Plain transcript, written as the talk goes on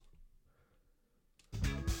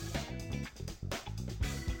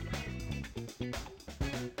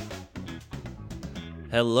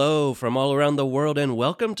Hello from all around the world, and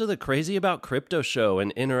welcome to the Crazy About Crypto Show,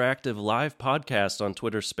 an interactive live podcast on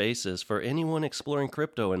Twitter Spaces for anyone exploring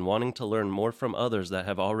crypto and wanting to learn more from others that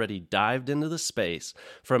have already dived into the space.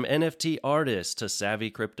 From NFT artists to savvy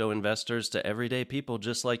crypto investors to everyday people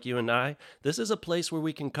just like you and I, this is a place where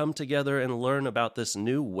we can come together and learn about this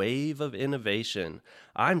new wave of innovation.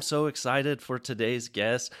 I'm so excited for today's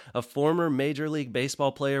guest, a former Major League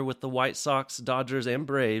Baseball player with the White Sox, Dodgers, and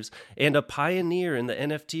Braves, and a pioneer in the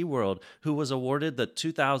NFT world who was awarded the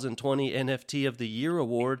 2020 NFT of the Year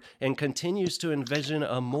award and continues to envision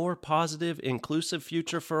a more positive, inclusive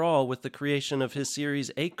future for all with the creation of his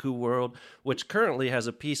series Aku World, which currently has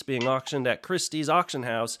a piece being auctioned at Christie's Auction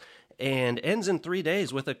House and ends in 3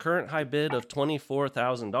 days with a current high bid of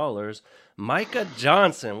 $24,000. Micah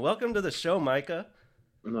Johnson. Welcome to the show, Micah.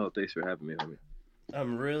 No, thanks for having me, homie.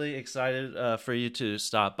 I'm really excited for you to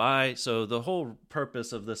stop by. So the whole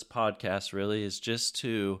purpose of this podcast really is just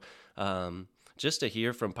to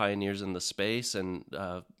hear from pioneers in the space, and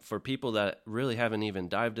for people that really haven't even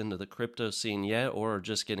dived into the crypto scene yet or are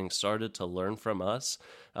just getting started to learn from us.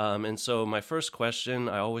 And so my first question,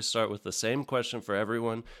 I always start with the same question for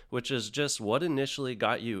everyone, which is just what initially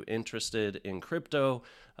got you interested in crypto,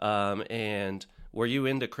 and were you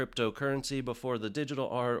into cryptocurrency before the digital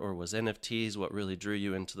art, or was NFTs what really drew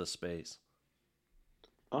you into the space?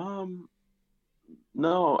 No,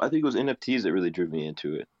 I think it was NFTs that really drew me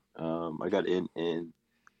into it. I got in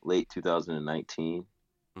late 2019.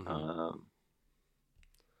 Mm-hmm.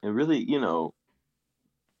 And really,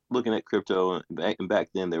 looking at crypto and back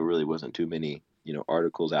then there really wasn't too many,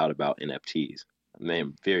 articles out about NFTs. I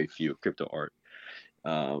mean, very few crypto art.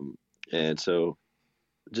 And so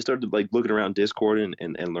just started like looking around Discord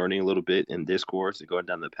and learning a little bit in Discord and going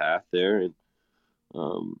down the path there, and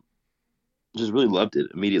just really loved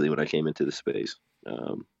it immediately when I came into the space.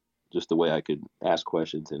 Just the way I could ask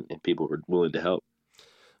questions and people were willing to help.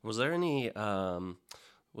 Was there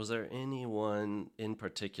anyone in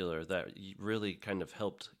particular that really kind of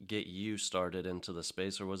helped get you started into the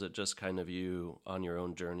space, or was it just kind of you on your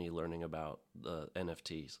own journey learning about the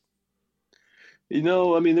NFTs?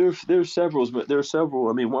 I mean, there were several, but there are several.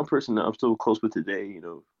 I mean, one person that I'm still close with today,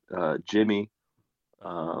 Jimmy.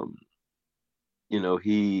 Um,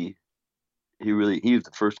 he was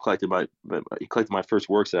the first he collected my first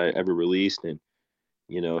works that I ever released, and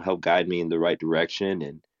helped guide me in the right direction.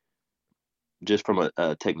 And just from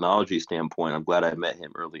a technology standpoint, I'm glad I met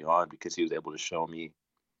him early on because he was able to show me,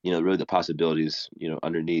 really the possibilities,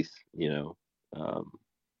 underneath, um,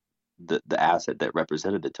 the asset that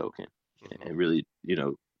represented the token, and really,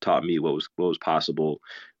 taught me what was possible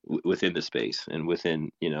within the space and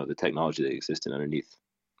within, the technology that existed underneath,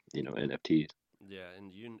 NFTs. Yeah,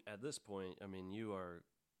 and you at this point, I mean, you've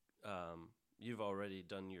already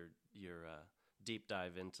done your deep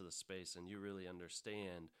dive into the space, and you really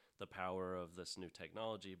understand the power of this new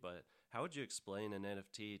technology. But how would you explain an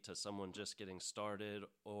NFT to someone just getting started,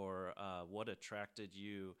 or what attracted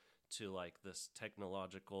you to like this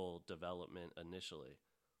technological development initially?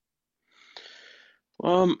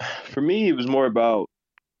 For me, it was more about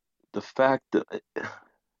the fact that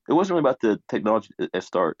it wasn't really about the technology at the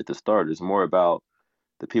start. It's more about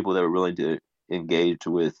the people that were willing to engage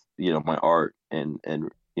with, my art and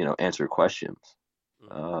answer questions.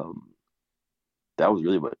 Mm-hmm. That was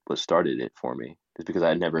really what started it for me. It's because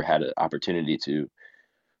I never had an opportunity to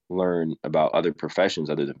learn about other professions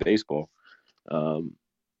other than baseball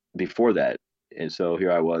before that. And so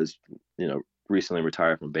here I was, recently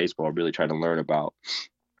retired from baseball, really trying to learn about,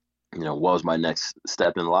 what was my next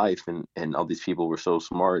step in life. And all these people were so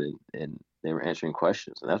smart and they were answering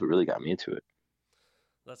questions. And that's what really got me into it.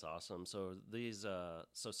 That's awesome. So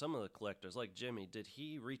so some of the collectors, like Jimmy, did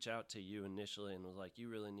he reach out to you initially and was like, "You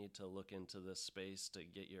really need to look into this space to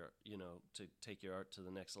get to take your art to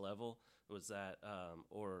the next level"? Was that,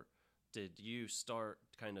 or did you start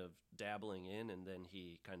kind of dabbling in, and then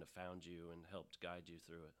he kind of found you and helped guide you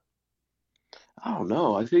through it? I don't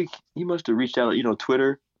know. I think he must have reached out,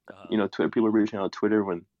 Twitter. Uh, Twitter people were reaching out on Twitter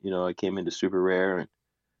when, I came into Super Rare,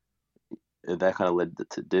 and that kind of led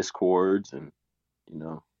to Discords and,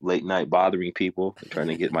 late night bothering people and trying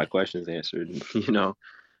to get my questions answered. And,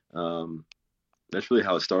 um, that's really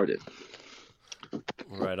how it started.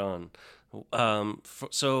 right on.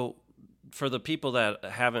 So for the people that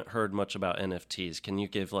haven't heard much about NFTs, can you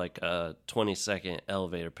give like a 20-second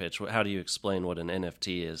elevator pitch? How do you explain what an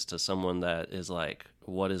NFT is to someone that is like,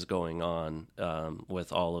 what is going on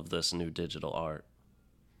with all of this new digital art?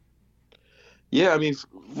 Yeah, I mean,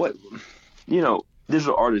 what,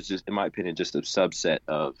 digital art is just, in my opinion, just a subset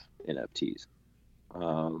of NFTs.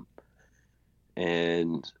 Um,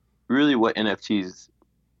 and really what NFTs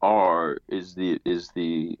are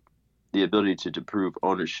the ability to prove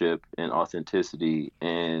ownership and authenticity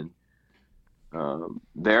and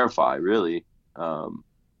verify really um,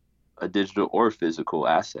 a digital or physical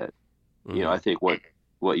asset. You know, Mm-hmm. I think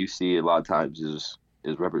what you see a lot of times is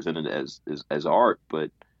represented as art,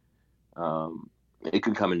 but it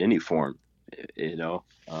can come in any form. You know,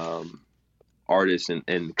 artists and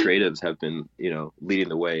creatives have been leading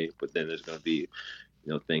the way, but then there's going to be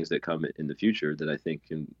things that come in the future that I think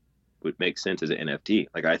would make sense as an NFT.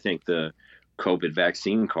 Like I think the COVID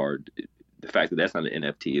vaccine card, the fact that that's not an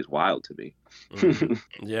NFT is wild to me. Mm-hmm.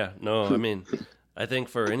 Yeah, no, I mean, I think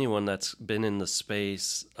for anyone that's been in the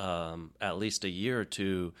space at least a year or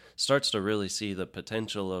two, starts to really see the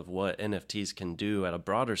potential of what NFTs can do at a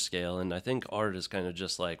broader scale. And I think art is kind of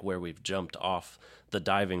just like where we've jumped off the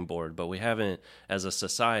diving board, but we haven't, as a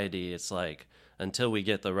society, it's like until we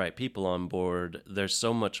get the right people on board, there's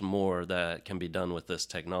so much more that can be done with this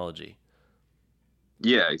technology.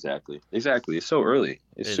 Yeah, exactly. It's so early.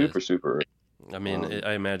 It's It is. super early. I mean, Um,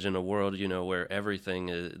 I imagine a world, where everything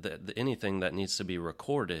is anything that needs to be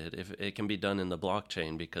recorded, if it can be done in the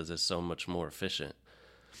blockchain because it's so much more efficient.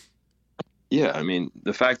 yeah, I mean,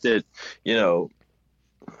 the fact that you know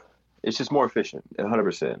it's just more efficient,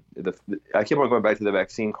 100%. I keep on going back to the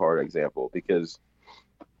vaccine card example because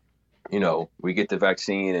we get the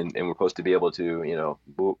vaccine and we're supposed to be able to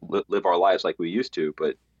live our lives like we used to,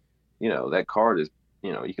 but that card is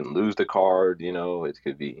you can lose the card. It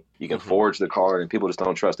could be you can Hmm. forge the card and people just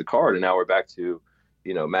don't trust the card, and now we're back to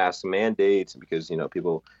mask mandates because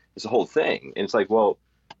people, it's a whole thing. And it's like, well,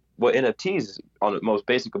 what NFTs on the most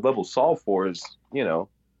basic level solve for is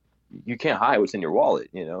you can't hide what's in your wallet.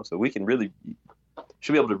 So we can really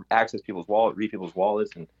should be able to access people's wallet, read people's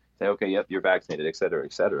wallets, and say, okay, yep, you're vaccinated, et cetera,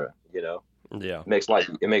 et cetera. Yeah.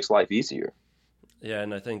 It makes life easier. Yeah,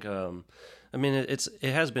 and I think, I mean, it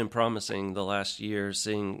has been promising the last year,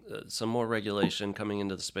 seeing some more regulation coming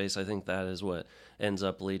into the space. I think that is what ends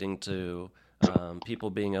up leading to people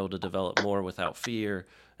being able to develop more without fear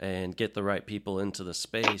and get the right people into the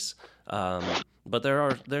space. But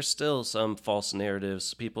there's still some false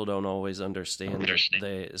narratives. People don't always understand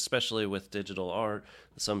that especially with digital art,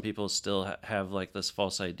 some people still have like this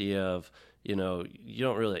false idea of you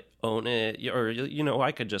don't really own it, or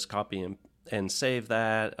I could just copy and save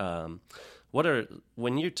that. What are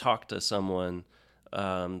when you talk to someone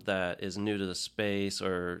that is new to the space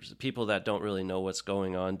or people that don't really know what's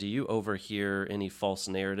going on, do you overhear any false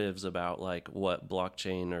narratives about like what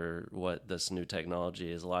blockchain or what this new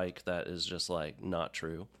technology is like that is just like not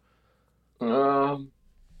true? Um,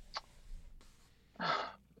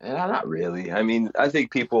 and not really. I mean, I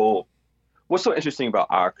think people. What's so interesting about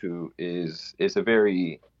Aku is it's a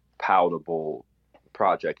very palatable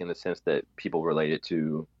project in the sense that people relate it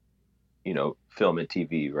to, film and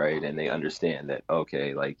TV, right? And they understand that,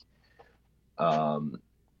 okay, like, um,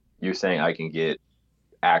 you're saying I can get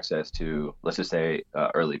access to, let's just say,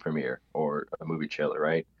 early premiere or a movie trailer,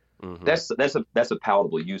 right? Mm-hmm. That's a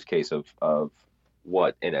palatable use case of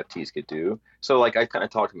what NFTs could do. So like I kind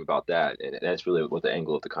of talked to him about that, and that's really what the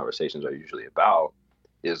angle of the conversations are usually about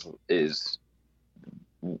is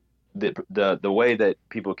the way that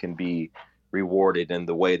people can be rewarded and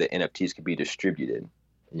the way that NFTs can be distributed.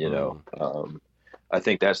 You know, Mm. I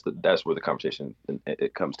think that's where the conversation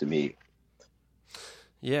it comes to me.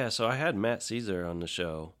 Yeah, so I had Matt Caesar on the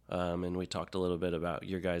show, and we talked a little bit about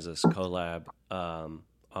your guys' collab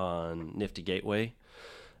on Nifty Gateway,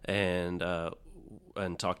 and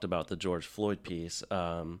talked about the George Floyd piece.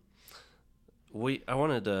 I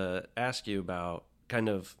wanted to ask you about kind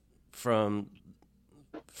of from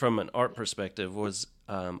an art perspective. Was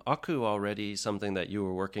Aku already something that you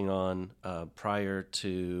were working on prior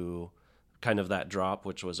to kind of that drop,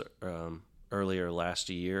 which was earlier last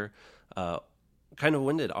year? Uh, Kind of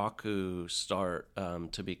when did Aku start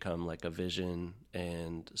to become like a vision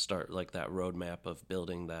and start like that roadmap of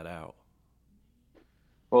building that out?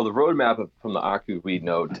 Well, the roadmap from the Aku we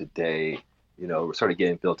know today, started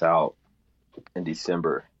getting built out in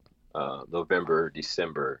December, November,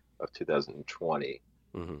 December of 2020.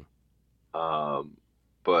 Mm-hmm. Um,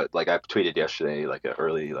 but like I tweeted yesterday, like an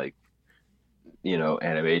early like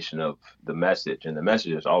animation of the message, and the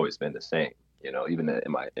message has always been the same. Even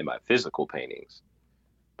in my physical paintings,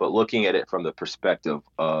 but looking at it from the perspective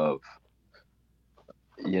of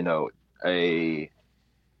you know a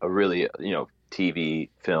a really TV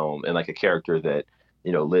film and like a character that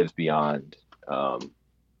lives beyond um,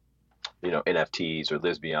 NFTs or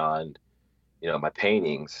lives beyond my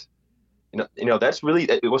paintings. That's really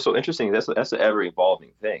it was so interesting. That's an ever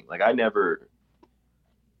evolving thing. Like I never,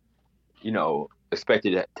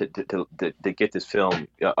 expected to get this film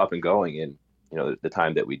up and going in, the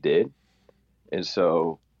time that we did. And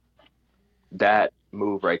so that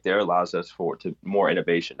move right there allows us for to more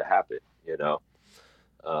innovation to happen,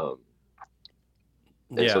 um,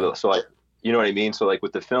 and Yeah. so like, you know what I mean? So like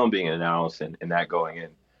with the film being announced and that going in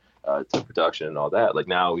to production and all that, like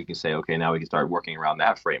now we can say, okay, now we can start working around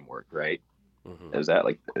that framework, right? Hmm. Is that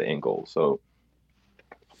like the end goal? So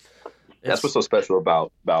that's what's It's, so special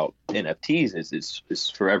about NFTs is it's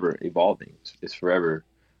forever evolving. It's forever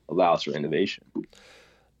allows for innovation.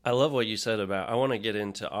 I love what you said about, I want to get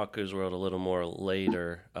into Aku's world a little more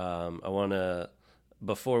later. I want to,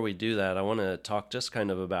 before we do that, I want to talk just kind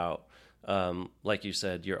of about, like you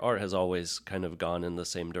said, your art has always kind of gone in the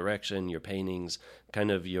same direction, your paintings, kind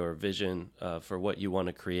of your vision for what you want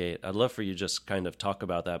to create. I'd love for you just kind of talk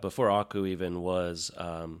about that before Aku even was,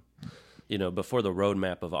 before the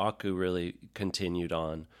roadmap of Aku really continued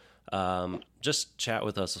on. Just chat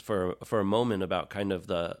with us for a moment about kind of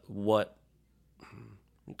the what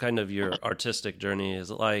kind of your artistic journey is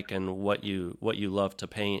like and what you love to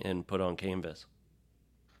paint and put on canvas.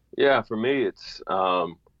 Yeah, for me, it's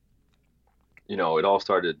it all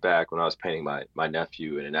started back when I was painting my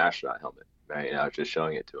nephew in an astronaut helmet, right? And I was just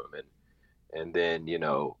showing it to him, and then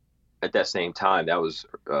at that same time, that was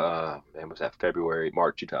was that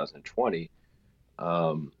March 2020.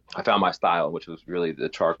 I found my style, which was really the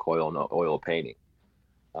charcoal and oil painting,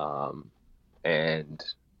 um, and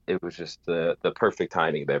it was just the perfect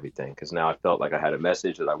timing of everything because now I felt like I had a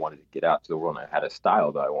message that I wanted to get out to the world, and I had a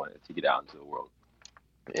style that I wanted to get out into the world.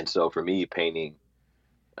 And so for me, painting,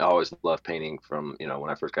 I always loved painting from when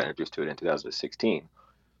I first got introduced to it in 2016.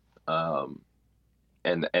 Um,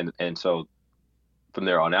 and so from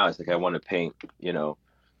there on out, it's like I want to paint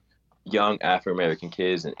young African American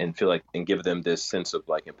kids and feel like and give them this sense of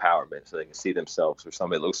like empowerment so they can see themselves or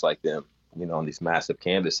somebody that looks like them on these massive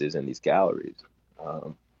canvases and these galleries.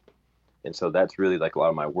 Um, and so that's really like a lot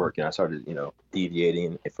of my work. And I started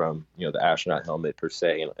deviating from the astronaut helmet per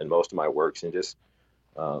se and most of my works and just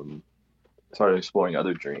um, started exploring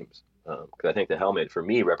other dreams because I think the helmet for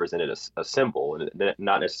me represented a symbol and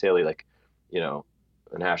not necessarily like you know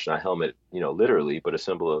an astronaut helmet literally, but a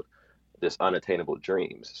symbol of this unattainable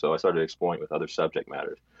dreams. So I started exploring with other subject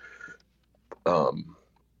matters, um,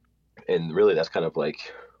 and really that's kind of like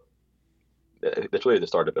that's really the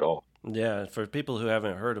start of it all. Yeah, for people who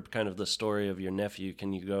haven't heard of kind of the story of your nephew,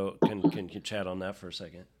 can you go can you chat on that for a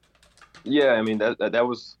second? Yeah, I mean that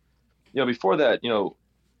was before that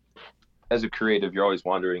as a creative you're always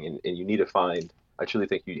wondering and you need to find. I truly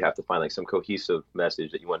think you have to find like some cohesive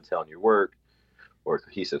message that you want to tell in your work or a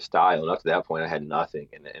cohesive style. And up to that point, I had nothing.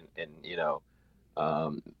 And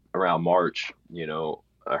um, around March,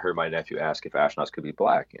 I heard my nephew ask if astronauts could be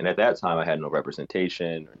black, and at that time, I had no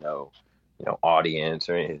representation or no, audience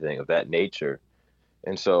or anything of that nature.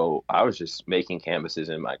 And so I was just making canvases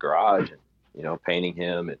in my garage and painting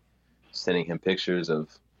him and sending him pictures of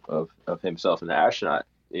himself in the astronaut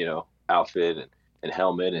outfit and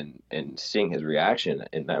helmet and seeing his reaction,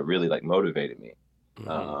 and that really like motivated me. Hmm.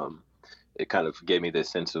 Um, it kind of gave me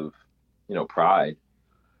this sense of pride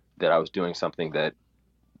that I was doing something that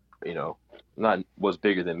you know not was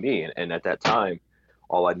bigger than me. And at that time,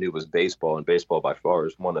 all I knew was baseball, and baseball by far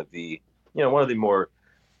is one of the more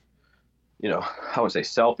I wouldn't say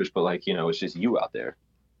selfish, but like it's just you out there.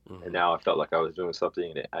 And Hmm. now I felt like I was doing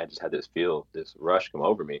something, and I just had this rush come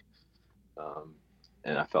over me, um,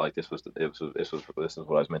 and I felt like this is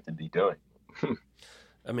what I was meant to be doing.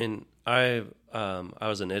 I mean, I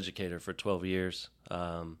was an educator for 12 years,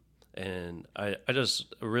 and I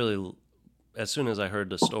just really, as soon as I heard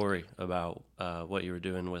the story about what you were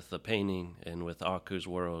doing with the painting and with Aku's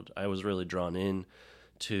world, I was really drawn in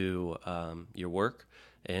to your work,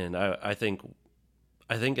 and I think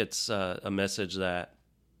it's a message that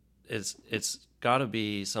it's got to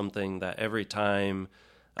be something that every time.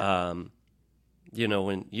 Um,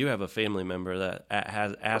 when you have a family member that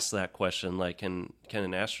has asked that question, like, can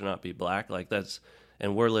an astronaut be black? Like that's,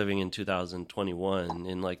 and we're living in 2021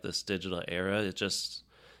 in like this digital era.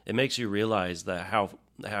 It makes you realize that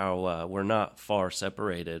how we're not far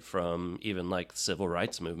separated from even like the civil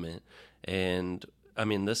rights movement. And I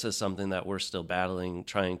mean, this is something that we're still battling,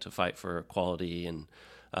 trying to fight for equality and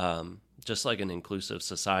just like an inclusive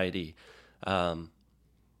society. Um,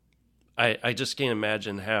 I just can't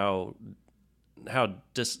imagine how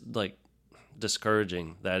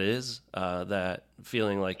discouraging that is. That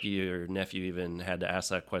feeling like your nephew even had to ask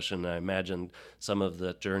that question. I imagine some of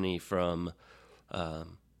the journey from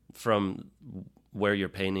where your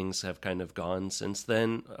paintings have kind of gone since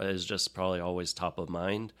then is just probably always top of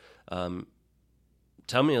mind. Um,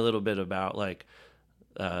 tell me a little bit about like,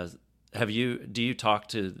 uh, do you talk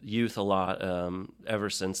to youth a lot ever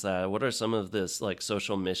since that? What are some of this like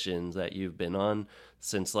social missions that you've been on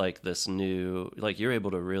since like this new, like you're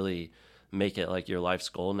able to really make it like your life's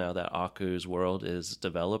goal now that Aku's world is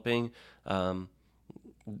developing?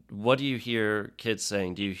 What do you hear kids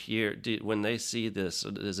saying? Do you hear when they see this?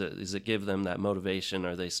 Does it give them that motivation?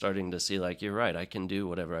 Are they starting to see like you're right? I can do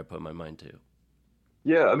whatever I put my mind to.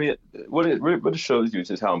 Yeah, I mean, what it shows you is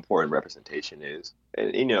just how important representation is.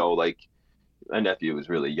 And like my nephew was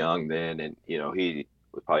really young then, and he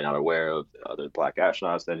was probably not aware of the other black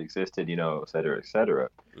astronauts that existed, et cetera, et cetera.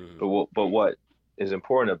 Mm-hmm. But what is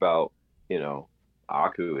important about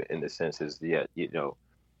Aku in the sense is that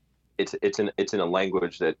it's in a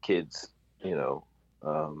language that kids you know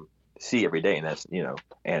see every day, and that's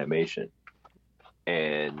animation.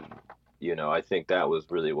 And I think that was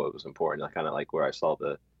really what was important. Kind of like where I saw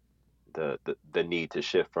the need to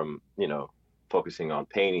shift from focusing on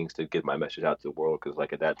paintings to get my message out to the world, because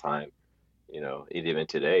like at that time, even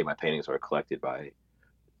today, my paintings are collected by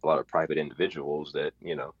a lot of private individuals that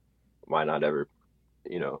might not ever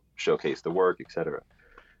showcase the work, etc.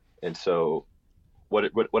 And so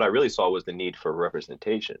what I really saw was the need for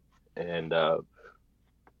representation. And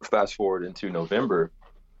fast forward into November,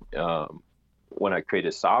 um, when I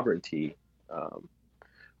created Sovereignty, um,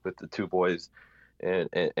 with the two boys, and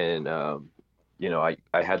I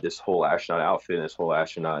had this whole astronaut outfit and this whole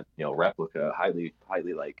astronaut replica, highly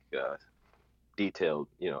like detailed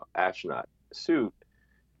astronaut suit.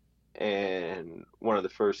 And one of the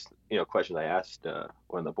first questions I asked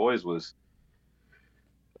one of the boys was,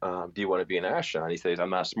 do you want to be an astronaut? He says, I'm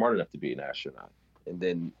not smart enough to be an astronaut. And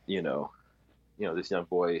then this young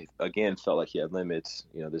boy again felt like he had limits.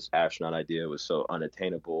 This astronaut idea was so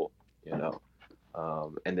unattainable. you know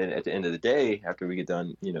and then at the end of the day, after we get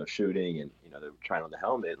done shooting, and they're trying on the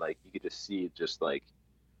helmet, like you could just see just like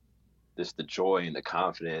just the joy and the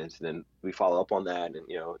confidence. And then we follow up on that,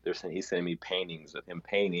 and he's sending me paintings of him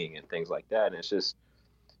painting and things like that. And it's just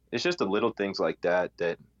the little things like that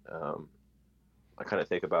that I kind of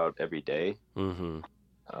think about every day. Mm-hmm.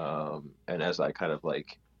 And as I kind of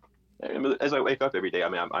like as I wake up every day,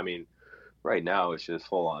 I mean right now it's just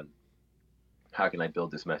full on, how can I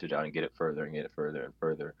build this message out and get it further and get it further and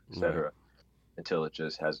further, Right. etc., until it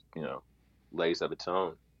just has legs of its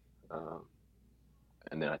own. Um,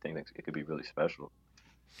 and then I think that it could be really special.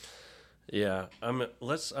 Yeah, I want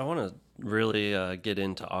to really get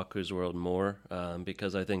into Aku's world more,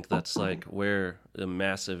 because I think that's like where your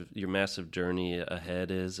massive journey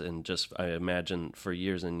ahead is, and just I imagine for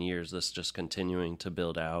years and years this just continuing to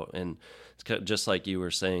build out, and just like you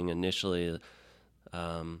were saying initially,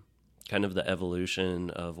 um, kind of the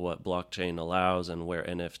evolution of what blockchain allows and where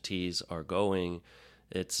NFTs are going.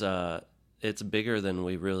 It's it's bigger than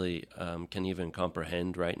we really can even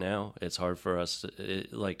comprehend right now. It's hard for us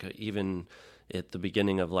like even at the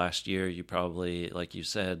beginning of last year, you probably, like you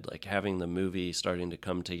said, like having the movie starting to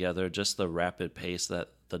come together, just the rapid pace that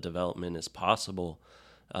the development is possible,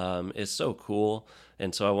 is so cool.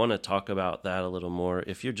 And so I want to talk about that a little more.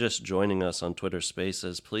 If you're just joining us on Twitter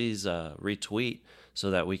Spaces, please retweet so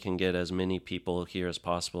that we can get as many people here as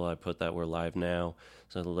possible. I put that we're live now.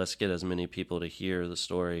 So let's get as many people to hear the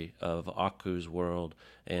story of Aku's world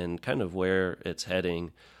and kind of where it's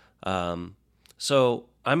heading. So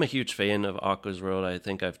I'm a huge fan of Aku's world. I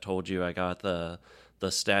think I've told you I got the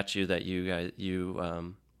statue that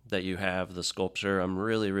that you have, the sculpture. I'm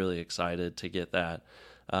really excited to get that.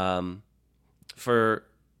 Um, for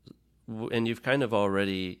and you've kind of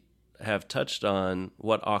already have touched on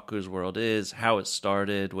what Aku's world is, how it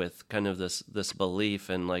started with kind of this belief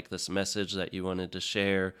and like this message that you wanted to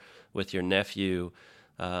share with your nephew.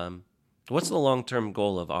 Um, what's the long term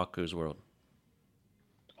goal of Aku's world?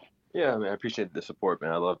 Yeah, I mean, I appreciate the support,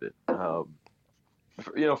 man. I love it. For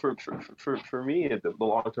me, the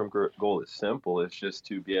long-term goal is simple. It's just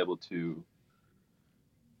to be able to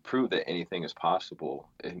prove that anything is possible,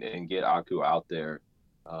 and get Aku out there,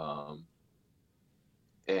 um,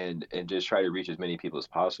 and just try to reach as many people as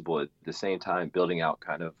possible. At the same time, building out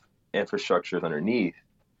kind of infrastructures underneath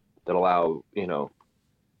that allow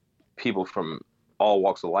people from all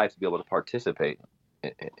walks of life to be able to participate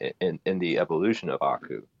in the evolution of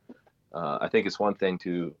Aku. I think it's one thing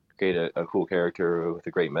to create a cool character with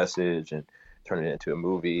a great message and turn it into a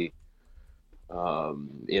movie,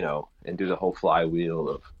 and do the whole flywheel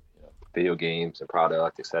of video games and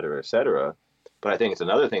product, et cetera, et cetera. But I think it's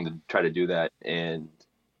another thing to try to do that and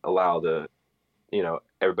allow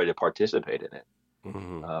everybody to participate in it.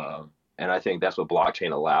 Mm-hmm. And I think that's what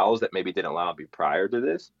blockchain allows that maybe didn't allow me prior to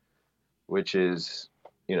this, which is,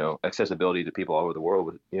 accessibility to people all over the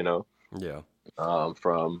world, Yeah.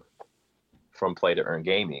 from play to earn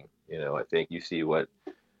gaming. I think you see what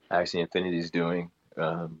Axie Infinity is doing,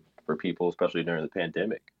 for people, especially during the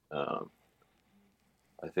pandemic.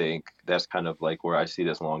 I think that's kind of like where I see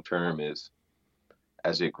this long term is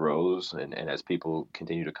as it grows and as people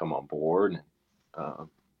continue to come on board, um,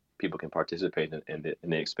 people can participate in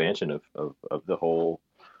the expansion of the whole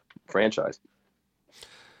franchise.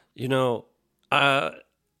 You know, uh,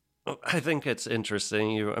 I think it's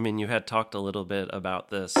interesting. You had talked a little bit about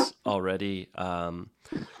this already,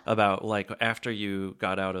 about like after you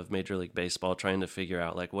got out of Major League Baseball, trying to figure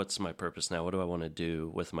out like what's my purpose now? What do I want to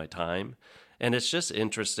do with my time? And it's just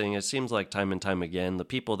interesting. It seems like time and time again, the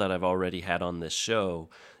people that I've already had on this show,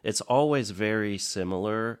 it's always very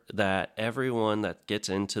similar that everyone that gets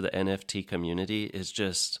into the NFT community is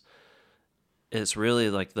just it's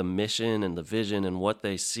really like the mission and the vision and what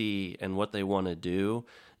they see and what they want to do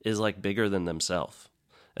is like bigger than themselves.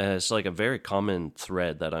 And it's like a very common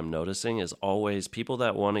thread that I'm noticing is always people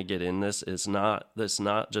that want to get in this is not it's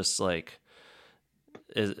not just like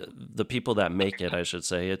is the people that make it, I should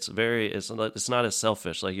say. It's not as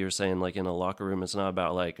selfish like you were saying, like in a locker room. It's not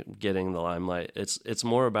about like getting the limelight. It's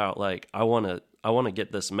more about like I want to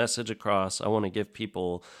get this message across. I want to give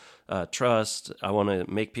people trust. I want to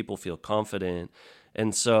make people feel confident.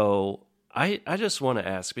 And so I just want to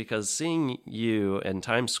ask, because seeing you in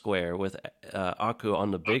Times Square with Aku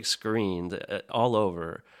on the big screen all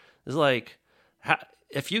over is like, how,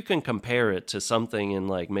 if you can compare it to something in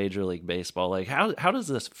like Major League Baseball, like how does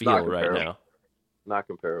this feel Not right comparable. now? Not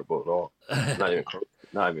comparable at all. Not even close.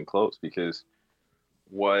 Not even close. Because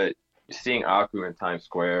what seeing Aku in Times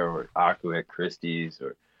Square or Aku at Christie's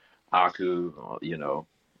or Aku,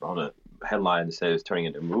 on a headline that says turning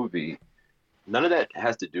into a movie, none of that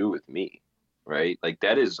has to do with me, right? Like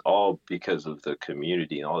that is all because of the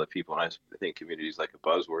community and all the people. And I think community is like a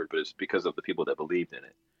buzzword, but it's because of the people that believed in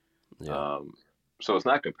it. Yeah. So it's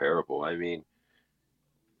not comparable. I mean,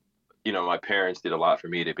 my parents did a lot for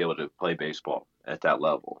me to be able to play baseball at that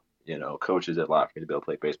level. Coaches did a lot for me to be able to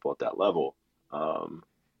play baseball at that level.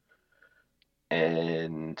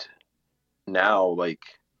 And now, like,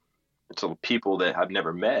 so people that I've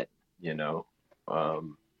never met,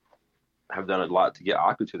 um, have done a lot to get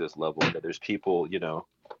Aku to this level. That there's people,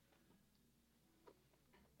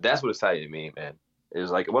 that's what excited me, man.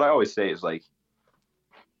 Is like what I always say is like,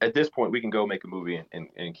 at this point, we can go make a movie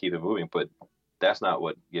and keep it moving, but that's not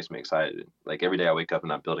what gets me excited. Like every day I wake up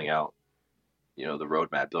and I'm building out, the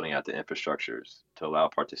roadmap, building out the infrastructures to allow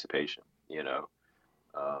participation,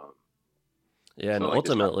 Um, Yeah, and so like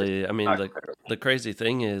ultimately, I mean, not the crazy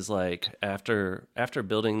thing is like after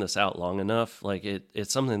building this out long enough, like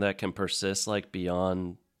it's something that can persist like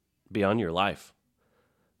beyond your life,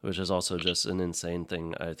 which is also just an insane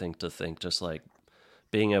thing, I think, to think, just like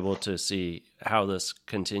being able to see how this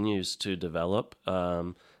continues to develop.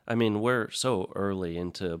 I mean, we're so early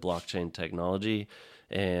into blockchain technology,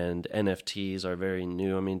 and NFTs are very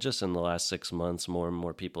new. I mean, just in the last 6 months, more and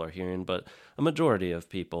more people are hearing, but a majority of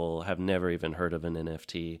people have never even heard of an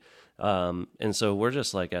NFT. And so we're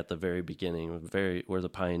just like at the very beginning. We're the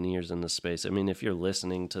pioneers in this space. I mean, if you're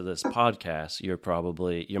listening to this podcast,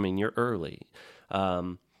 you're early.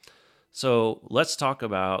 So let's talk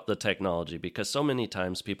about the technology, because so many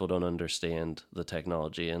times people don't understand the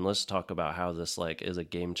technology, and let's talk about how this like is a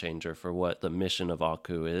game changer for what the mission of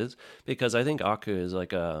Aku is, because I think Aku is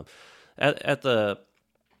like at the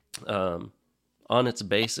on its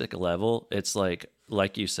basic level, it's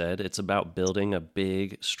like you said, it's about building a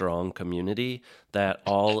big, strong community that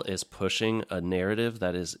all is pushing a narrative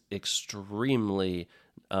that is extremely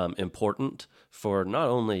important for not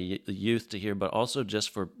only the youth to hear, but also just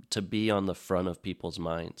for to be on the front of people's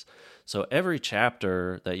minds. So every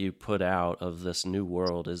chapter that you put out of this new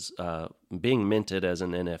world is being minted as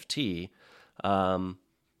an NFT.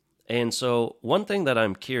 And so one thing that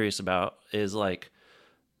I'm curious about is like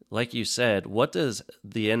you said, what does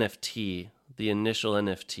the NFT, the initial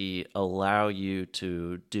NFT, allow you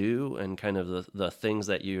to do, and kind of the things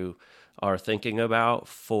that you are thinking about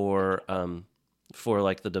for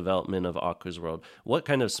like the development of Aku's world? What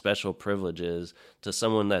kind of special privileges does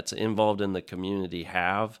someone that's involved in the community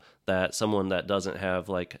have that someone that doesn't have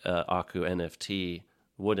like Aku NFT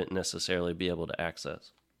wouldn't necessarily be able to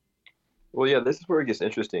access? Well, yeah, this is where it gets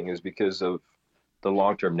interesting, is because of the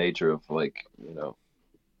long-term nature of like,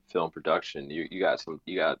 film production. You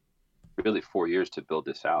got really 4 years to build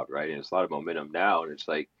this out, right? And it's a lot of momentum now, and it's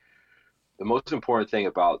like the most important thing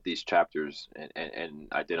about these chapters and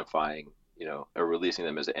identifying, or releasing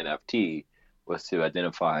them as an NFT was to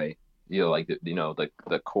identify, like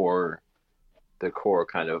the core the core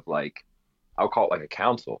kind of like, I'll call it like a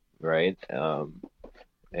council, right?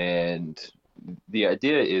 And the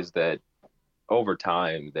idea is that over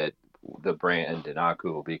time that the brand and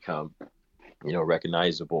Aku will become,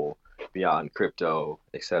 recognizable beyond crypto,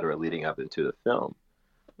 et cetera, leading up into the film.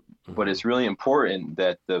 But Mm-hmm. it's really important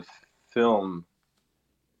that the film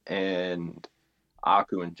and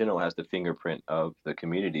Aku in general has the fingerprint of the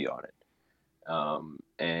community on it.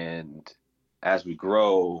 And as we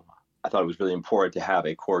grow, I thought it was really important to have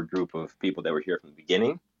a core group of people that were here from the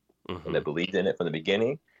beginning and Mm-hmm. that believed in it from the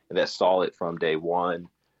beginning and that saw it from day one,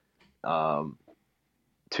 um,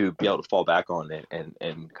 to be able to fall back on it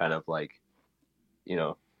and kind of like,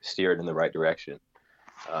 steer it in the right direction.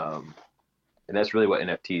 Um, and that's really what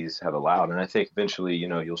NFTs have allowed. And I think eventually,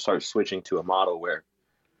 you'll start switching to a model where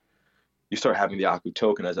you start having the Aku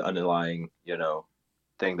token as an underlying,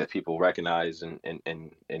 thing that people recognize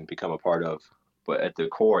and become a part of. But at the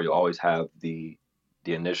core, you'll always have the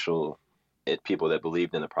initial people that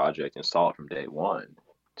believed in the project and saw it from day one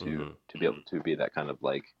Mm-hmm. to be able to be that kind of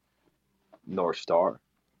like North Star.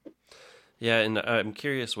 Yeah, and I'm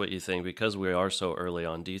curious what you think because we are so early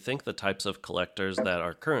on. Do you think the types of collectors that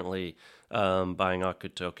are currently buying Aku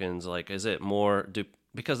tokens, like, is it more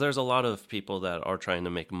because there's a lot of people that are trying to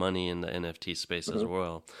make money in the NFT space as Mm-hmm.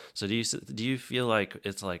 well. So do you feel like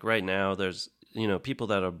it's like right now there's people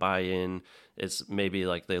that are buy in, it's maybe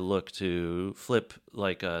like they look to flip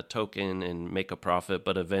like a token and make a profit,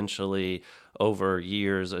 but eventually over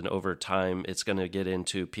years and over time it's going to get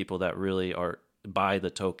into people that really are buy the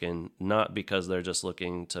token not because they're just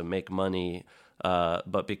looking to make money,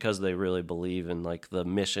 but because they really believe in like the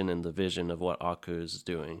mission and the vision of what Aku is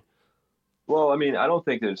doing. Well, I mean, I don't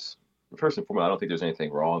think there's first and foremost, I don't think there's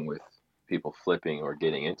anything wrong with people flipping or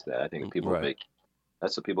getting into that. I think that people Right. make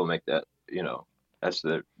that's what people make that, that's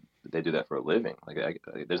the they do that for a living. Like,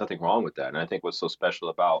 there's nothing wrong with that. And I think what's so special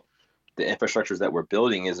about the infrastructures that we're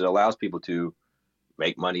building is it allows people to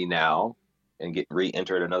make money now and get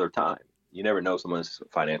re-enter at another time. You never know someone's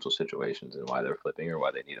financial situations and why they're flipping or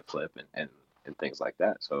why they need a flip and things like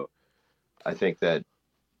that. So I think that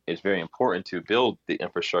it's very important to build the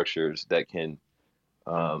infrastructures that can,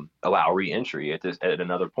 allow re-entry at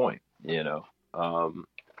another point, Um,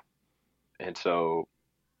 and so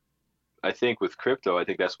I think with crypto, I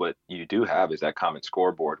think that's what you do have is that common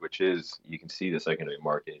scoreboard, which is you can see the secondary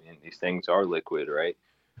market and these things are liquid, right?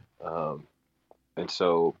 Um, and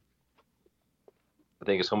so I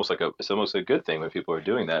think it's almost a good thing when people are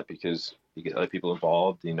doing that because you get other people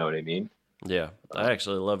involved. You know what I mean? Yeah, Uh, I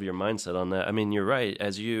actually love your mindset on that. I mean, you're right.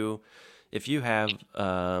 If you have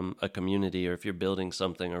a community or if you're building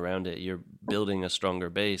something around it, you're building a stronger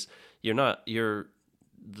base. You're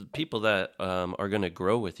the people that are going to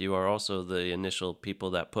grow with you are also the initial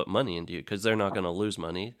people that put money into you because they're not going to lose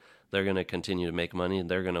money. They're going to continue to make money and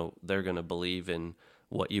they're going to believe in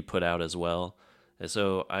what you put out as well. And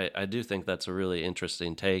so I do think that's a really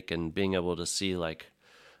interesting take and being able to see like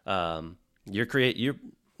you're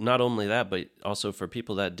not only that, but also for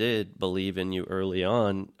people that did believe in you early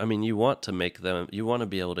on. I mean, you want to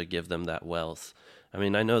be able to give them that wealth. I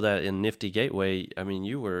mean, I know that in Nifty Gateway, I mean,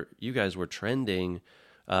 you guys were trending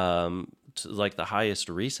to like the highest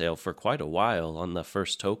resale for quite a while on the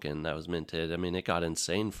first token that was minted. I mean, it got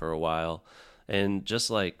insane for a while, and just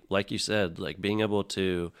like you said, like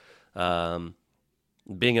um,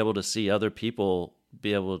 being able to see other people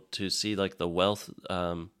be able to see like the wealth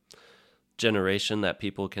generation that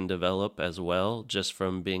people can develop as well just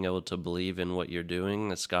from being able to believe in what you're doing.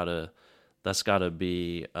 That's gotta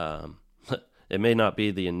be it may not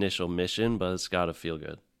be the initial mission, but it's gotta feel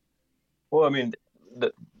good. well, I mean,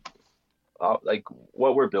 the, like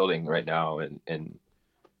what we're building right now and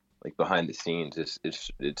like behind the scenes is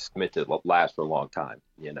it's meant to last for a long time,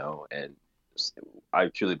 and I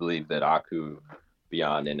truly believe that Aku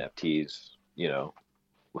beyond NFTs,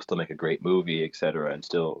 will still make a great movie, et cetera, and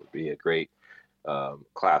still be a great,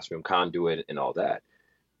 classroom conduit and all that.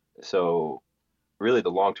 So really,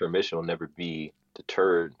 the long term mission will never be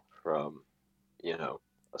deterred from, you know,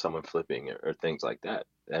 someone flipping or things like that.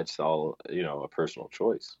 That's all, a personal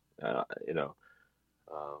choice.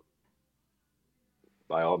 Um,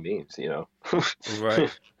 by all means,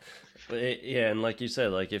 Right. Yeah, and like you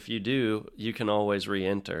said, like if you do, you can always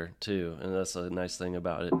re-enter too, and that's a nice thing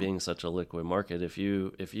about it being such a liquid market. If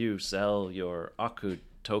you sell your Aku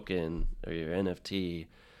token or your NFT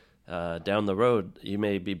down the road, you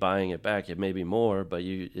may be buying it back. It may be more, but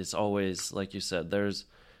it's always like you said.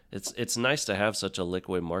 It's nice to have such a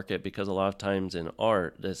liquid market because a lot of times in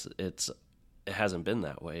art, it hasn't been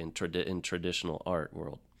that way in traditional art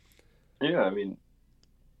world. yeah, I mean,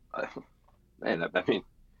 I, man, I mean,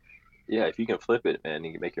 yeah, if you can flip it, man, and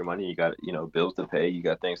you can make your money, you got, bills to pay, you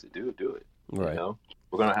got things to do it. You Right. know,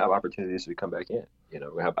 we're gonna have opportunities to come back in.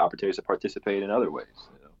 We have opportunities to participate in other ways,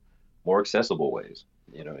 more accessible ways.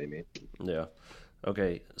 You know what I mean? Yeah.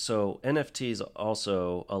 Okay, so NFTs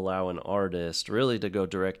also allow an artist really to go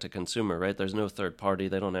direct to consumer, right? There's no third party.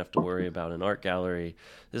 They don't have to worry about an art gallery.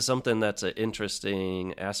 This is something that's an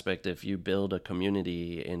interesting aspect. If you build a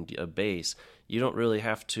community and a base, you don't really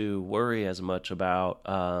have to worry as much about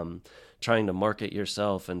trying to market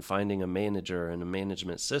yourself and finding a manager and a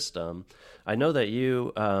management system. I know that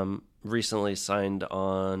you recently signed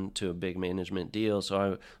on to a big management deal, so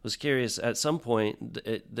I was curious. At some point,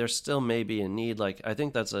 there still may be a need. Like, I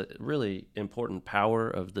think that's a really important power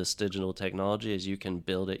of this digital technology is you can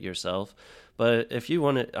build it yourself. But if you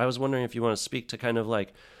want to, I was wondering if you want to speak to kind of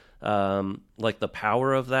like the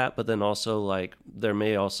power of that, but then also like there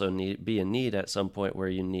may also be a need at some point where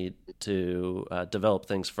you need to develop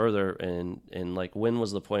things further, and like when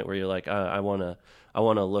was the point where you're like, I want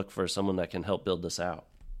to look for someone that can help build this out.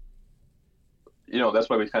 That's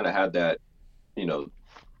why we kind of had that. You know,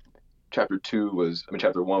 chapter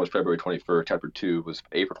one was February 21st, chapter two was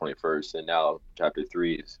April 21st, and now chapter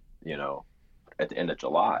three is at the end of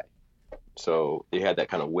July. So they had that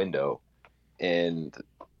kind of window, and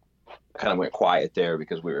kind of went quiet there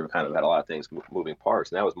because we were kind of had a lot of things moving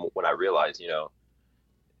parts. And that was when I realized,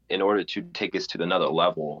 in order to take this to another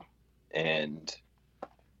level and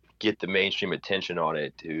get the mainstream attention on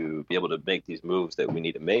it to be able to make these moves that we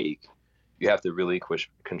need to make, you have to relinquish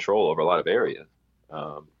control over a lot of areas.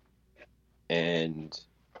 And,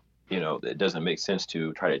 it doesn't make sense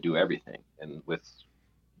to try to do everything. And with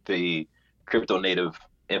the crypto native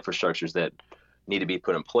infrastructures that need to be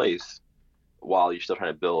put in place, while you're still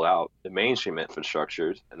trying to build out the mainstream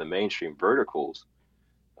infrastructures and the mainstream verticals,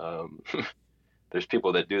 there's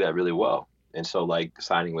people that do that really well. And so, like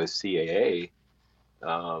signing with CAA,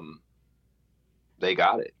 they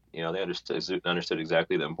got it. They understood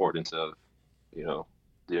exactly the importance of,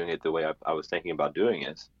 doing it the way I was thinking about doing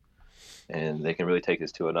it, and they can really take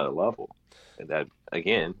this to another level. And that,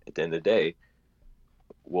 again, at the end of the day,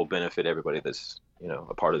 will benefit everybody that's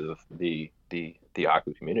a part of the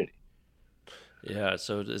Aku community. Yeah,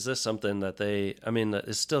 so is this something that I mean,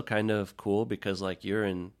 it's still kind of cool because like you're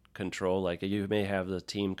in control. Like you may have the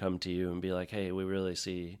team come to you and be like, "Hey, we really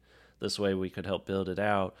see this way we could help build it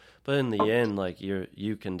out." But in the end, like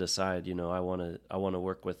you can decide, I want to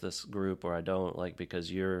work with this group or I don't, like because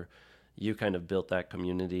you kind of built that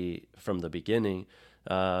community from the beginning.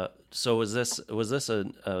 So was this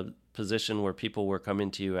a position where people were coming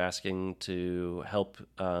to you asking to help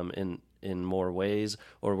in more ways,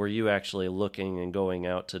 or were you actually looking and going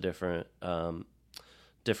out to different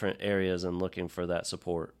areas and looking for that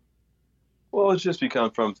support? Well, it's just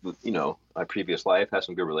become from my previous life, had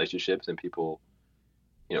some good relationships, and people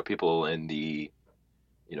in the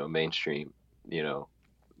mainstream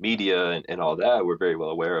media and all that were very well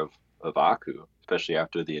aware of Aku, especially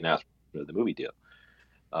after the announcement of the movie deal.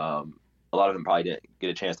 A lot of them probably didn't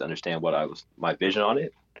get a chance to understand my vision on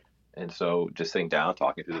it, and so just sitting down,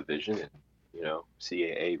 talking through the vision, and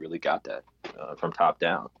CAA really got that from top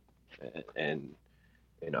down, and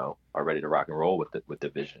are ready to rock and roll with the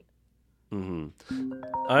vision. Hmm.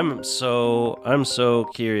 I'm so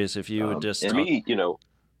curious if you would just And talk. me,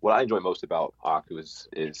 what I enjoy most about Aku is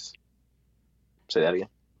say that again.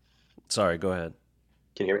 Sorry, go ahead.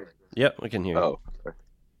 Can you hear me? Yep, we can hear you. Oh, sorry.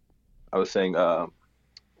 I was saying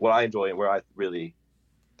what I enjoy and where I really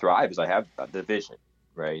thrive is I have the vision,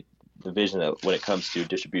 right? The vision that when it comes to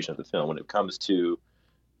distribution of the film, when it comes to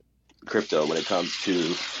crypto, when it comes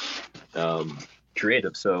to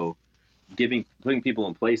creative. So putting people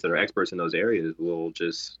in place that are experts in those areas will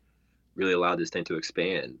just really allow this thing to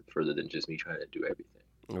expand further than just me trying to do everything.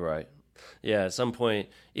 Right. Yeah, at some point,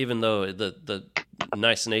 even though the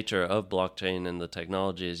nice nature of blockchain and the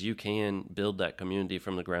technology is you can build that community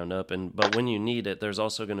from the ground up, but when you need it, there's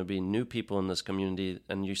also going to be new people in this community,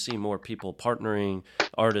 and you see more people partnering,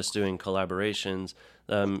 artists doing collaborations.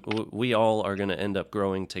 We all are going to end up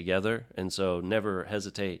growing together, and so never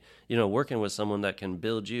hesitate, working with someone that can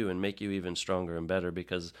build you and make you even stronger and better.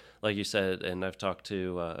 Because, like you said, and I've talked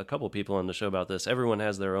to a couple people on the show about this, everyone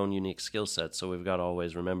has their own unique skill set, so we've got to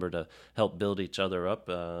always remember to help build each other up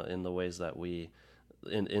in the ways that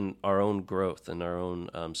in our own growth and our own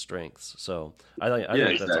strengths. So I Yeah,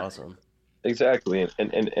 think that's exactly. awesome. Exactly.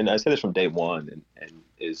 And I said this from day one, and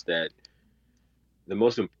is that the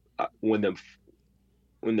most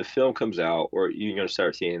when the film comes out, or you're going to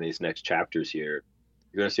start seeing these next chapters here,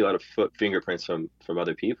 you're going to see a lot of fingerprints from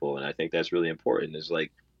other people, and I think that's really important. Is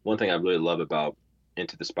like one thing I really love about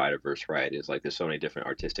Into the Spider-Verse, right? Is like there's so many different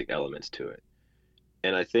artistic elements to it.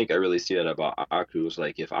 And I think I really see that about Aku is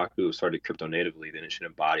like if Aku started crypto natively, then it should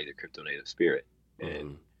embody the crypto native spirit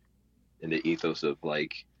Hmm. and the ethos of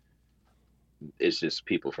like it's just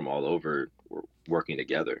people from all over working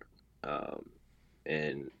together, um,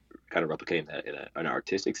 and kind of replicating that in an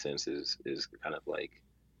artistic sense is kind of like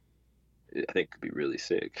I think could be really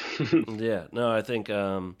sick. Yeah, no, I think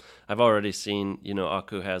I've already seen,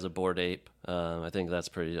 Aku has a bored ape. I think that's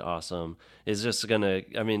pretty awesome. It's just gonna,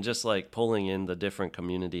 I mean, just like pulling in the different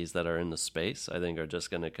communities that are in the space, I think are just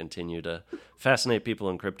gonna continue to fascinate people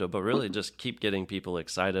in crypto, but really just keep getting people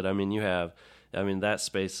excited. I mean, that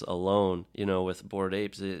space alone, with bored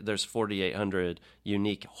apes, there's 4,800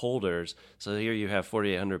 unique holders. So here you have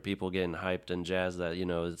 4,800 people getting hyped and jazzed that,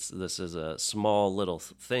 this is a small little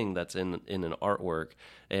thing that's in an artwork.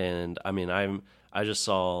 And I mean, I just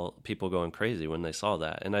saw people going crazy when they saw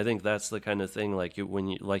that. And I think that's the kind of thing like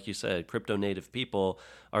you said, crypto native people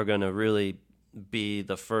are going to really be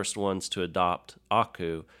the first ones to adopt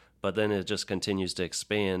Aku, but then it just continues to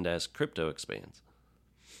expand as crypto expands.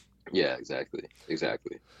 Yeah, exactly,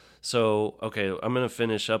 exactly. So, okay, I'm going to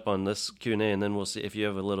finish up on this Q&A, and then we'll see if you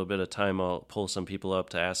have a little bit of time. I'll pull some people up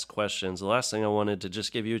to ask questions. The last thing I wanted to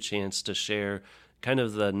just give you a chance to share kind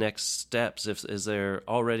of the next steps. If is there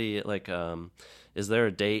already is there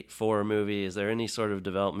a date for a movie? Is there any sort of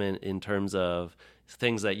development in terms of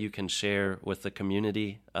things that you can share with the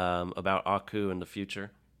community about Aku in the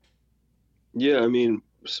future? Yeah, I mean,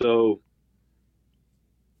 so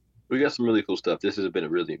we got some really cool stuff. This has been a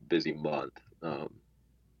really busy month,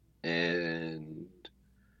 and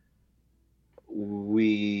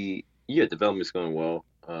development's going well.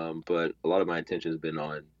 But a lot of my attention has been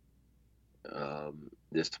on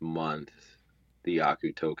this month, the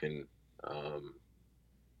Aku token, um,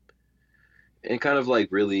 and kind of like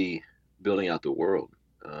really building out the world.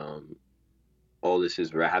 Um, all this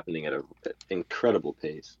is happening at an incredible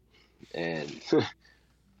pace, and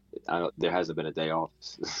there hasn't been a day off,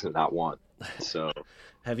 not one. So,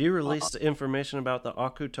 Have you uh, released information about the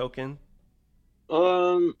Aku token?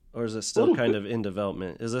 um, Or is it a still little kind bit. of in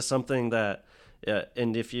development? Is this something that,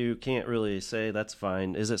 and if you can't really say, that's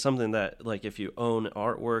fine. Is it something that, like, if you own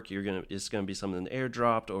artwork, it's gonna be something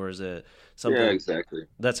airdropped, or is it Yeah, something exactly.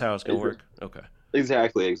 that's how it's gonna Ex- work? Okay.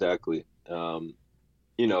 Exactly, exactly.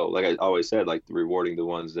 Like I always said, like rewarding the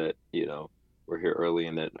ones that, were here early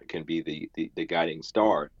and that can be the guiding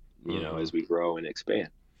star, Hmm. as we grow and expand.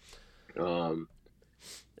 Um,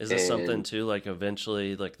 Is this something and too? Like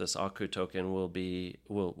eventually, like this Aku token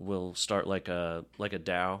will start like a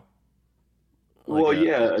DAO, like well, a.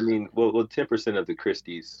 yeah, I mean, well, 10% of the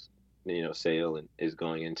Christie's, sale is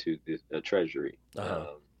going into a treasury. Uh huh.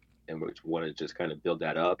 And we want to just kind of build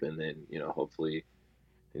that up and then, hopefully,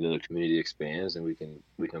 the community expands and we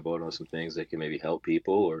can vote on some things that can maybe help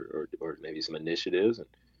people or maybe some initiatives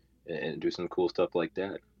and do some cool stuff like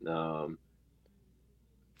that.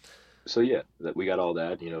 So yeah, that we got all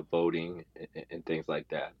that, voting and things like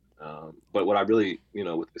that. But what I really,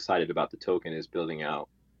 was excited about the token is building out,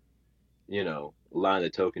 allowing the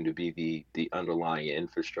token to be the underlying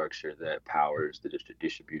infrastructure that powers the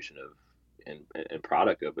distribution of and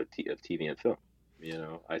product of TV and film.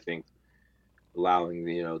 I think allowing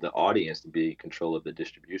the audience to be in control of the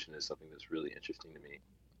distribution is something that's really interesting to me.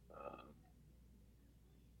 Um,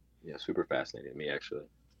 yeah, super fascinating to me actually.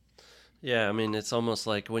 Yeah, I mean, it's almost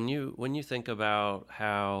like when you think about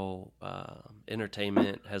how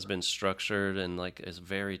entertainment has been structured and like is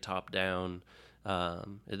very top down,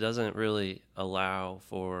 it doesn't really allow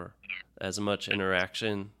for as much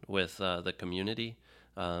interaction with the community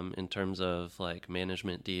in terms of like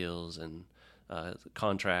management deals and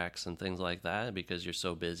contracts and things like that because you're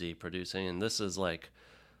so busy producing. And this is like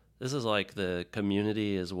the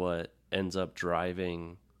community is what ends up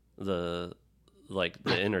driving the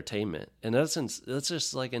the entertainment, and that's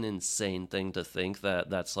just like an insane thing to think that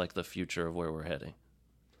that's like the future of where we're heading.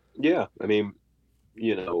 Yeah, I mean,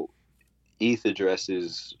 you know, ETH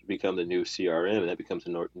addresses become the new CRM, and that becomes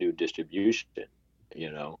a new distribution.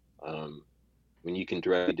 You know, um, when you can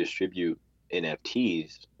directly distribute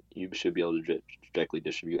NFTs, you should be able to directly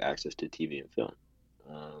distribute access to TV and film.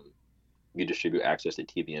 Um, you distribute access to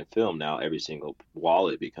TV and film, now every single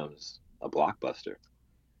wallet becomes a blockbuster.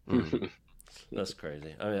 Mm, that's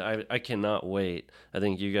crazy. I mean, I cannot wait. I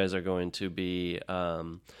think you guys are going to be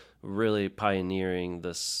really pioneering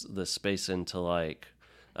this space into like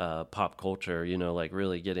pop culture. Like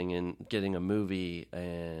really getting a movie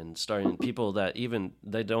and starting people that even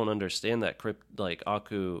they don't understand that like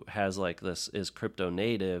Aku has like this is crypto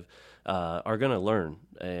native are gonna learn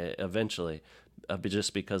eventually.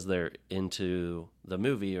 just because they're into the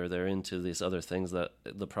movie or they're into these other things that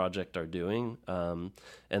the project are doing, and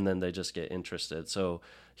then they just get interested. So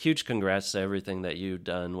huge congrats to everything that you've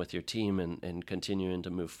done with your team and continuing to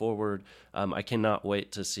move forward. I cannot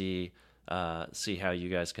wait to see how you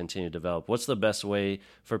guys continue to develop. What's the best way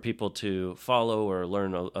for people to follow or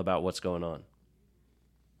learn about what's going on?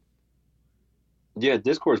 Yeah,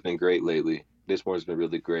 Discord's been great lately. Discord's been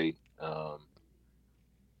really great.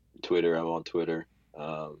 Twitter, I'm on Twitter.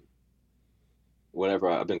 Um, Whenever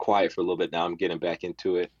I've been quiet for a little bit now, I'm getting back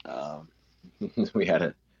into it. We had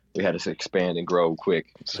to we had to expand and grow quick,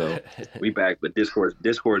 so we back. But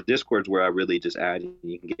Discord's where I really just add.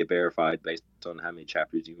 You can get verified based on how many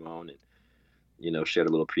chapters you own, and shared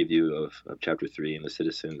a little preview of chapter 3 in the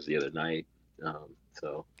Citizens the other night.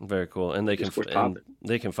 So Very cool. And Discord's popping.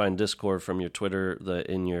 they can find Discord from your Twitter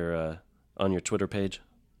in your on your Twitter page.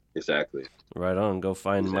 Exactly. Right on. Go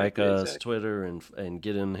find Micah's Exactly. Twitter and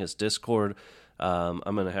get in his Discord. I'm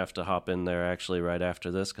going to have to hop in there actually right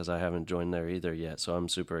after this because I haven't joined there either yet. So I'm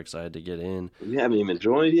super excited to get in. You haven't even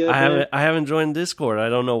joined yet, man? I haven't joined Discord. I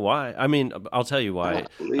don't know why. I mean, I'll tell you why.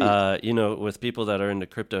 Please. With people that are into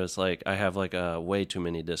crypto, it's like I have like way too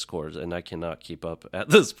many Discords and I cannot keep up at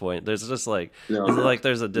this point. There's just like No, it's like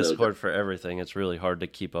there's a no, Discord for everything. It's really hard to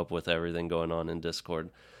keep up with everything going on in Discord.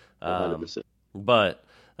 Um, 100%.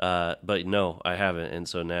 but no, I haven't, and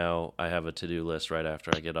so now I have a to-do list right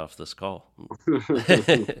after I get off this call.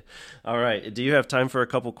 All right. Do you have time for a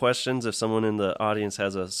couple questions? If someone in the audience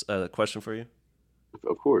has a question for you.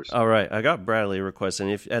 Of course. All right. I got Bradley requesting.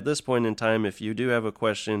 If at this point in time, if you do have a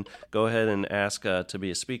question, go ahead and ask to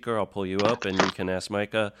be a speaker. I'll pull you up, and you can ask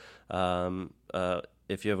Micah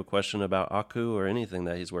if you have a question about Aku or anything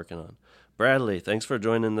that he's working on. Bradley, thanks for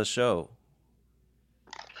joining the show.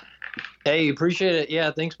 Hey, appreciate it.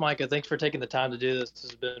 Yeah, thanks, Micah. Thanks for taking the time to do this. This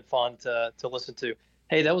has been fun to listen to.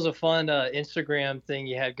 Hey, that was a fun Instagram thing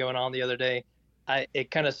you had going on the other day.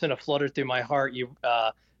 It kind of sent a flutter through my heart. You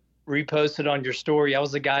reposted on your story. I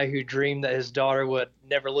was the guy who dreamed that his daughter would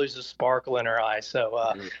never lose a sparkle in her eye.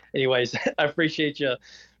 So, anyways, I appreciate you.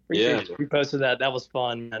 Yeah. You reposted that. That was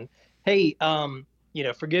fun, man. Hey,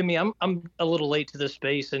 forgive me. I'm a little late to this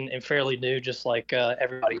space and fairly new, just like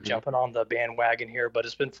everybody jumping on the bandwagon here. But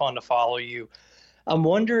it's been fun to follow you. I'm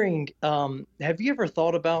wondering, have you ever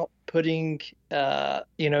thought about putting,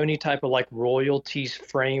 any type of like royalties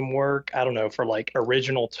framework? I don't know, for like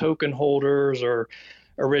original token holders or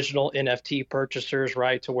original NFT purchasers,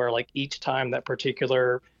 right? To where like each time that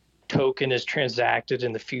particular token is transacted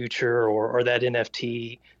in the future or that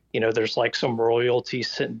NFT, there's like some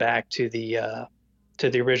royalties sent back to the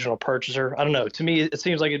original purchaser. I don't know. To me, it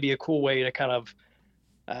seems like it'd be a cool way to kind of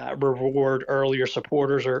reward earlier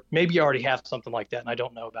supporters, or maybe you already have something like that and I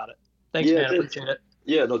don't know about it. Thanks, Yeah, man. I appreciate it.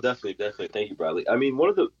 yeah, no, definitely. Thank you, Bradley.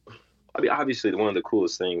 Obviously, one of the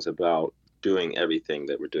coolest things about doing everything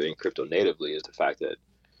that we're doing crypto natively is the fact that,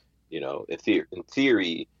 in theory,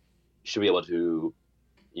 you should be able to,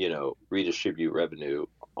 redistribute revenue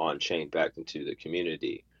on chain back into the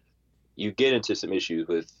community. You get into some issues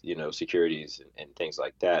with, securities and things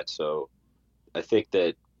like that. So I think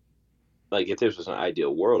that, like, if this was an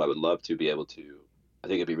ideal world, I would love to be able to. I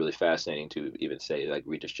think it'd be really fascinating to even say like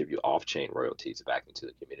redistribute off-chain royalties back into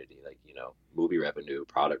the community, like movie revenue,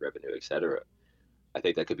 product revenue, etc. I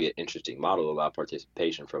think that could be an interesting model, allow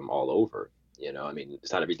participation from all over.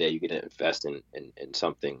 It's not every day you get to invest in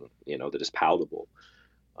something that is palatable.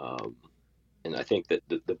 And I think that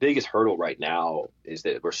the biggest hurdle right now is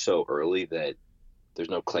that we're so early that there's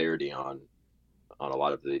no clarity on a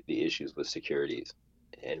lot of the issues with securities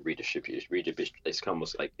and redistribution. It's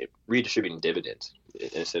almost like redistributing dividends,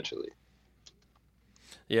 essentially.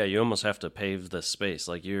 Yeah, you almost have to pave the space.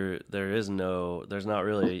 Like there's not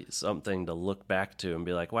really something to look back to and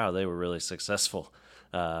be like, wow, they were really successful.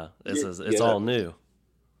 It's all new.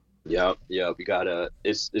 Yeah. We gotta.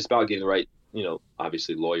 It's about getting the right,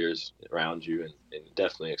 obviously lawyers around you and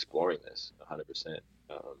definitely exploring this 100%.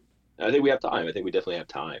 I think we have time. I think we definitely have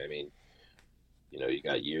time. I mean, you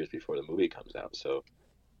got years before the movie comes out, so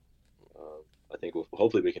I think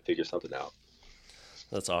hopefully we can figure something out.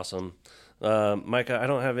 That's awesome. Micah, I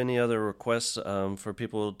don't have any other requests for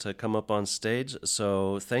people to come up on stage.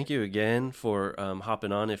 So thank you again for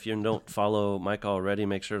hopping on. If you don't follow Micah already,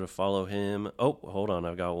 make sure to follow him. Oh, hold on.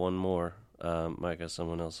 I've got one more. Micah,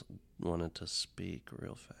 someone else wanted to speak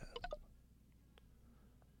real fast.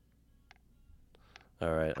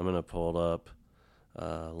 All right. I'm going to pull up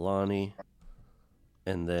Lonnie.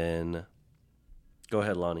 And then go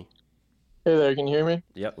ahead, Lonnie. Hey there, can you hear me?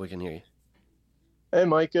 Yep, we can hear you. Hey,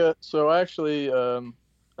 Micah. So actually,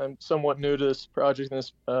 I I'm somewhat new to this project and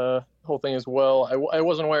this whole thing as well. I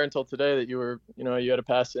wasn't aware until today that you had a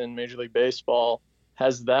past in Major League Baseball.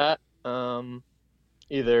 Has that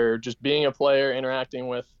either just being a player, interacting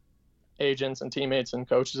with agents and teammates and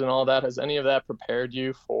coaches and all that, has any of that prepared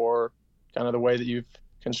you for kind of the way that you've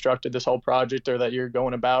constructed this whole project or that you're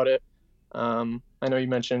going about it? I know you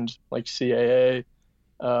mentioned like CAA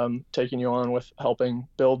taking you on with helping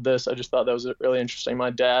build this. I just thought that was really interesting. My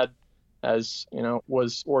dad, as you know,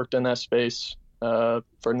 worked in that space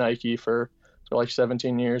for Nike for like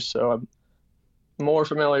 17 years, so I'm more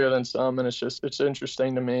familiar than some, and it's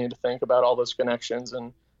interesting to me to think about all those connections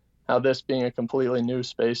and how this being a completely new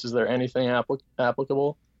space, is there anything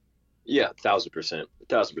applicable? Yeah,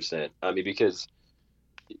 1,000%. I mean, because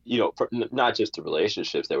not just the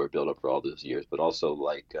relationships that were built up for all those years, but also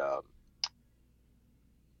like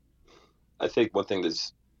I think one thing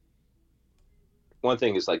is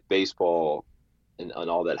like baseball and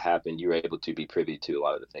all that happened. You were able to be privy to a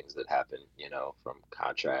lot of the things that happened, from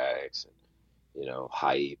contracts and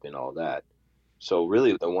hype and all that. So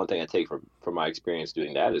really, the one thing I take from my experience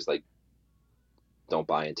doing that is like, don't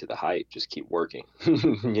buy into the hype. Just keep working,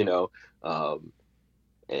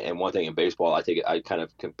 And one thing in baseball, I kind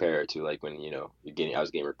of compare it to like when, I was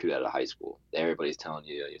getting recruited out of high school. Everybody's telling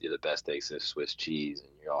you you're the best thing since Swiss cheese, and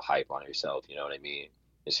you're all hype on yourself. You know what I mean?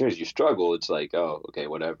 As soon as you struggle, it's like, oh, okay,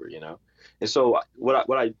 whatever, And so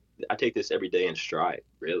I take this every day in stride,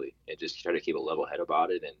 really, and just try to keep a level head about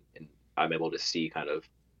it, and I'm able to see kind of,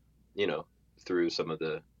 through some of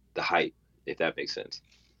the hype, if that makes sense.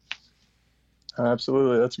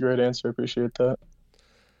 Absolutely. That's a great answer. Appreciate that.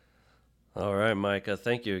 All right, Micah,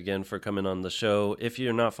 thank you again for coming on the show. If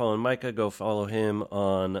you're not following Micah, go follow him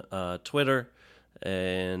on Twitter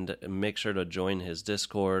and make sure to join his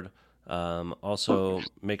Discord. Also,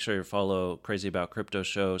 make sure you follow Crazy About Crypto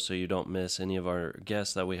Show so you don't miss any of our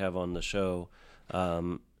guests that we have on the show.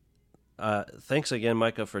 Thanks again,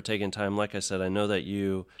 Micah, for taking time. Like I said, I know that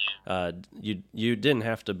you didn't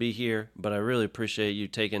have to be here, but I really appreciate you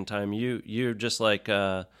taking time. You're just like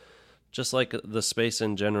the space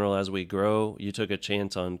in general as we grow. You took a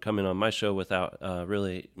chance on coming on my show without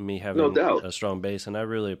really me having a strong base, and I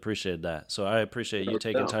really appreciate that. So I appreciate you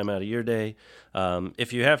taking time out of your day.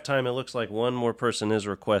 If you have time, it looks like one more person is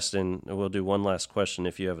requesting. We'll do one last question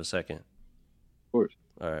if you have a second. Of course.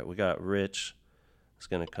 All right, we got Rich. He's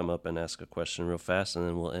going to come up and ask a question real fast, and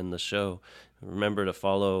then we'll end the show. Remember to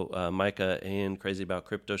follow Micah and Crazy About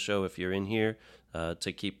Crypto Show if you're in here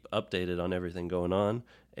to keep updated on everything going on.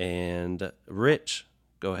 And Rich,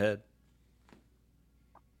 go ahead.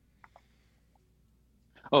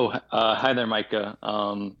 Oh, hi there, Micah.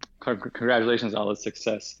 Congratulations on all the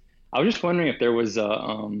success. I was just wondering if there was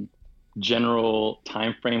a general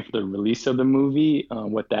time frame for the release of the movie,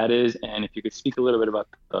 what that is, and if you could speak a little bit about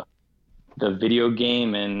the video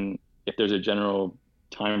game and if there's a general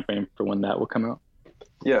time frame for when that will come out.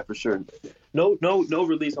 Yeah, for sure. No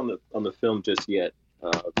release on the film just yet.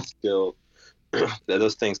 Still,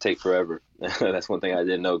 those things take forever. That's one thing I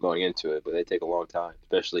didn't know going into it, but they take a long time,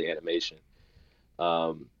 especially animation.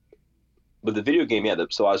 But the video game,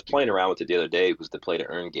 so I was playing around with it the other day. It was the play to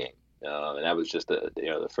earn game, and that was just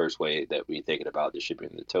the first way that we thinking about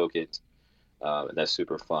distributing the tokens, and that's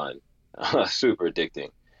super fun, super addicting.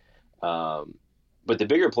 But the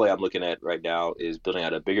bigger play I'm looking at right now is building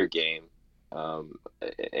out a bigger game,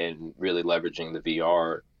 and really leveraging the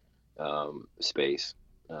VR space,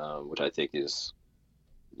 which I think is,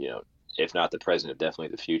 if not the present,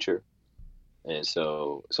 definitely the future. And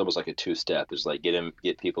so it's almost like a two-step. It's like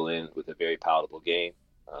get people in with a very palatable game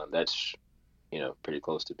that's pretty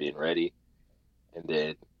close to being ready, and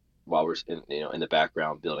then while we're in the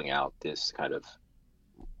background building out this kind of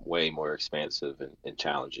way more expansive and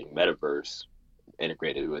challenging metaverse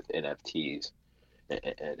integrated with NFTs,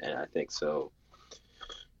 and I think so.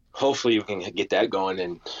 Hopefully, we can get that going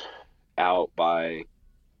and out by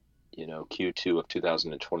Q2 of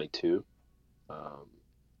 2022.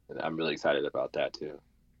 And I'm really excited about that too.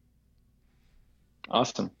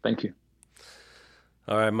 Awesome. Thank you.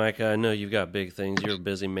 All right, Micah, I know you've got big things. You're a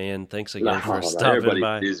busy man. Thanks again for stopping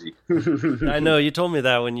by. Busy. I know you told me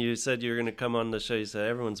that when you said you were going to come on the show. You said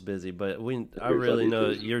everyone's busy, but I really know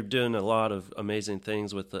you're doing a lot of amazing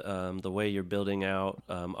things with the way you're building out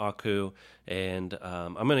Aku. And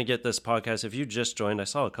I'm going to get this podcast. If you just joined, I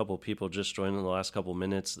saw a couple people just join in the last couple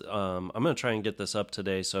minutes. I'm going to try and get this up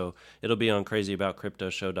today, so it'll be on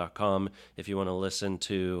crazyaboutcryptoshow.com if you want to listen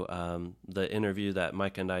to the interview that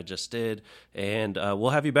Micah and I just did. And we'll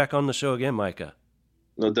have you back on the show again, Micah.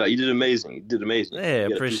 No doubt. You did amazing. Hey, I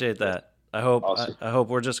appreciate that. Awesome. I hope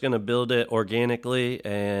we're just going to build it organically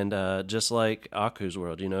and just like Aku's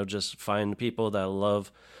World, just find people that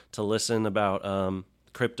love to listen about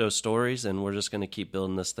crypto stories, and we're just going to keep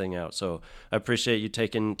building this thing out. So I appreciate you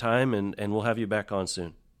taking time, and we'll have you back on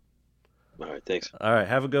soon. All right, thanks. All right,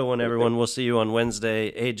 have a good one, everyone. We'll see you on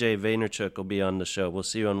Wednesday. AJ Vaynerchuk will be on the show. We'll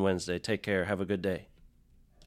see you on Wednesday. Take care. Have a good day.